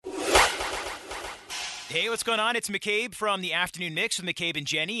Hey, what's going on? It's McCabe from the Afternoon Mix with McCabe and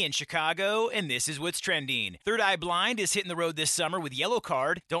Jenny in Chicago, and this is what's trending. Third Eye Blind is hitting the road this summer with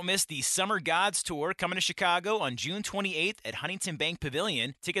Yellowcard. Don't miss the Summer Gods Tour coming to Chicago on June 28th at Huntington Bank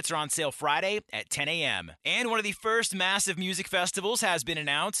Pavilion. Tickets are on sale Friday at 10 a.m. And one of the first massive music festivals has been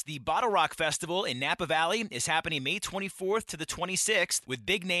announced. The Bottle Rock Festival in Napa Valley is happening May 24th to the 26th with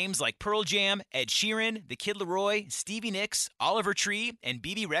big names like Pearl Jam, Ed Sheeran, the Kid Laroi, Stevie Nicks, Oliver Tree, and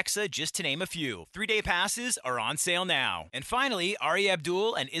Bebe Rexha, just to name a few. 3-day passes are on sale now. And finally, Ari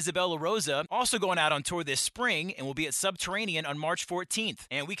Abdul and Isabel LaRosa also going out on tour this spring and will be at Subterranean on March 14th.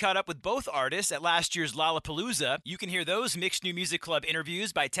 And we caught up with both artists at last year's Lollapalooza. You can hear those Mixed New Music Club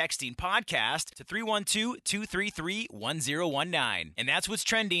interviews by texting podcast to 312-233-1019. And that's what's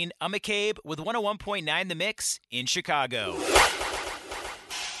trending. I'm McCabe with 101.9 The Mix in Chicago.